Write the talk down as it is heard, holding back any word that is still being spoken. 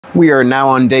We are now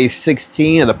on day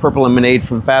 16 of the Purple Lemonade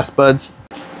from Fast Buds.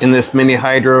 In this mini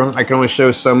hydro, I can only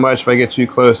show so much. If I get too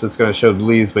close, it's going to show the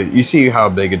leaves, but you see how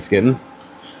big it's getting.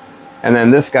 And then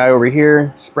this guy over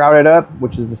here, Sprouted Up,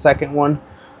 which is the second one.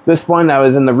 This one that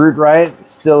was in the root right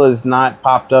still is not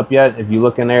popped up yet. If you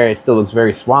look in there, it still looks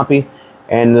very swampy.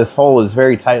 And this hole is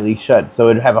very tightly shut, so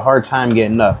it'd have a hard time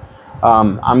getting up.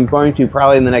 I'm going to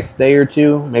probably in the next day or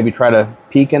two, maybe try to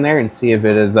peek in there and see if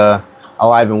it is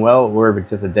alive and well, or if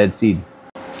it's just a dead seed.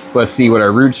 Let's see what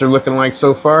our roots are looking like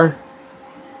so far.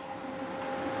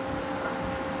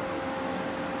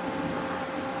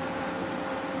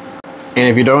 And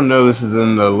if you don't know, this is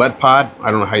in the let pot.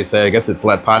 I don't know how you say it. I guess it's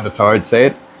let pot. That's how I'd say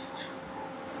it.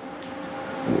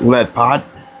 Let pot.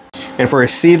 And for a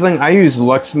seedling, I use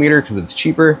Lux Meter because it's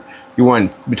cheaper. You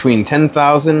want between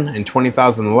 10,000 and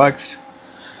 20,000 Lux.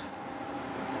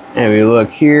 And we look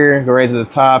here, go right to the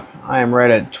top. I am right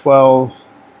at 12.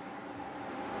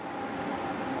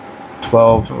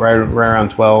 12, right around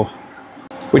 12,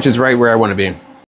 which is right where I want to be.